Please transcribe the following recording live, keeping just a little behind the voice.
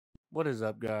What is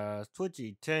up, guys?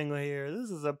 Twitchy Tango here.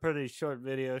 This is a pretty short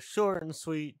video, short and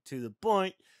sweet, to the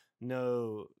point,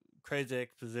 no crazy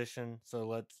exposition, so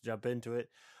let's jump into it.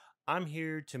 I'm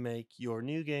here to make your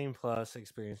New Game Plus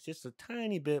experience just a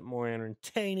tiny bit more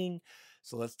entertaining.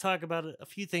 So let's talk about it. A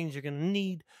few things you're going to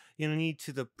need. You're going to need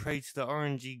to pray to the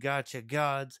RNG gotcha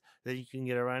gods that you can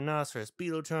get a rhinoceros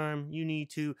beetle charm. You need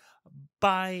to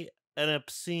buy an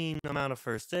obscene amount of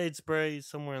first aid sprays,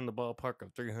 somewhere in the ballpark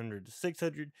of 300 to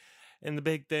 600. And the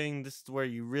big thing, this is where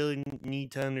you really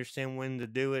need to understand when to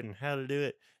do it and how to do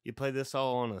it. You play this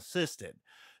all on assisted.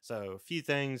 So, a few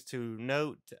things to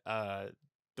note.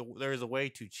 There's a way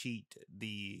to cheat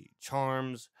the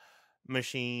charms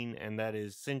machine, and that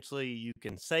is essentially you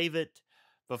can save it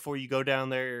before you go down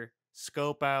there,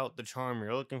 scope out the charm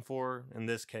you're looking for. In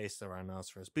this case, the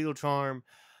rhinoceros beetle charm.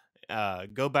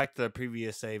 Go back to the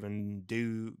previous save and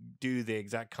do the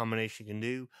exact combination you can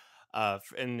do.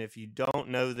 And if you don't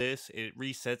know this, it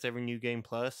resets every New Game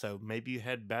Plus. So maybe you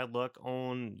had bad luck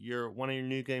on one of your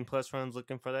New Game Plus runs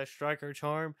looking for that striker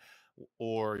charm,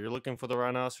 or you're looking for the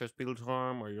rhinoceros beetle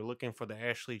charm, or you're looking for the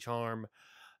Ashley charm,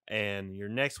 and your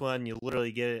next one you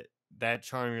literally get that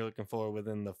charm you're looking for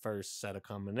within the first set of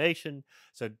combination.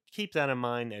 So keep that in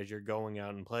mind as you're going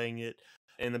out and playing it.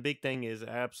 And the big thing is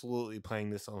absolutely playing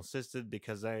this on assisted,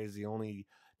 because that is the only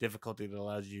difficulty that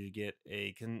allows you to get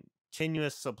a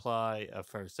continuous supply of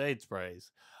first aid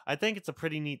sprays. I think it's a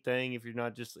pretty neat thing if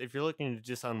you're looking to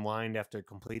just unwind after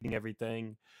completing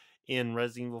everything in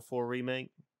Resident Evil 4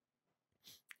 Remake.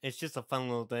 It's just a fun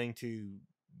little thing to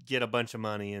get a bunch of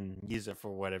money and use it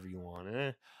for whatever you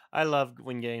want. I love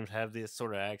when games have this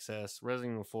sort of access.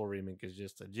 Resident Evil 4 Remake is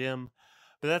just a gem.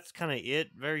 But that's kind of it.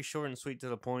 Very short and sweet to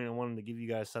the point. I wanted to give you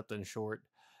guys something short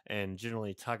and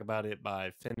generally talk about it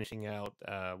by finishing out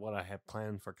what I have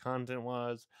planned for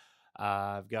content-wise.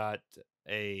 I've got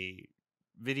a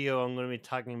video I'm going to be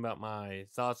talking about my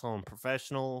thoughts on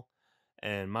Professional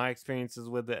and my experiences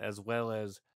with it, as well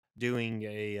as doing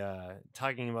a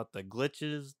talking about the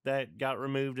glitches that got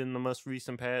removed in the most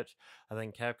recent patch. I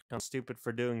think Capcom's stupid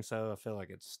for doing so. I feel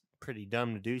like it's pretty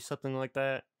dumb to do something like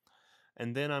that.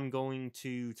 And then I'm going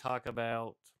to talk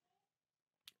about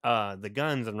the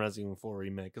guns in Resident Evil 4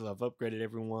 Remake, because I've upgraded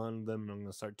every one of them. I'm going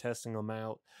to start testing them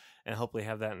out and hopefully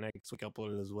have that next week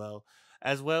uploaded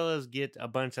as well as get a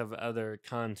bunch of other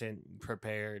content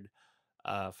prepared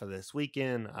for this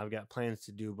weekend. I've got plans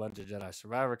to do a bunch of Jedi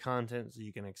Survivor content, so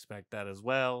you can expect that as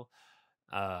well.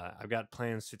 I've got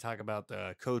plans to talk about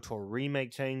the KOTOR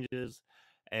remake changes,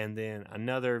 and then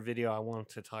another video I want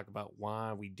to talk about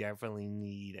why we definitely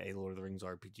need a Lord of the Rings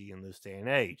RPG in this day and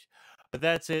age. But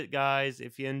that's it, guys.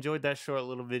 If you enjoyed that short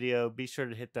little video, be sure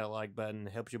to hit that like button.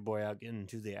 It helps your boy out get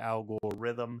into the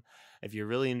algorithm. If you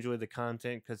really enjoyed the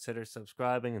content, consider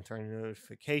subscribing and turning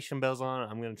notification bells on.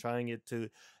 I'm going to try and get to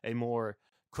a more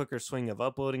quicker swing of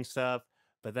uploading stuff.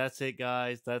 But that's it,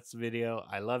 guys. That's the video.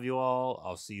 I love you all.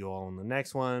 I'll see you all in the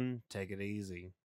next one. Take it easy.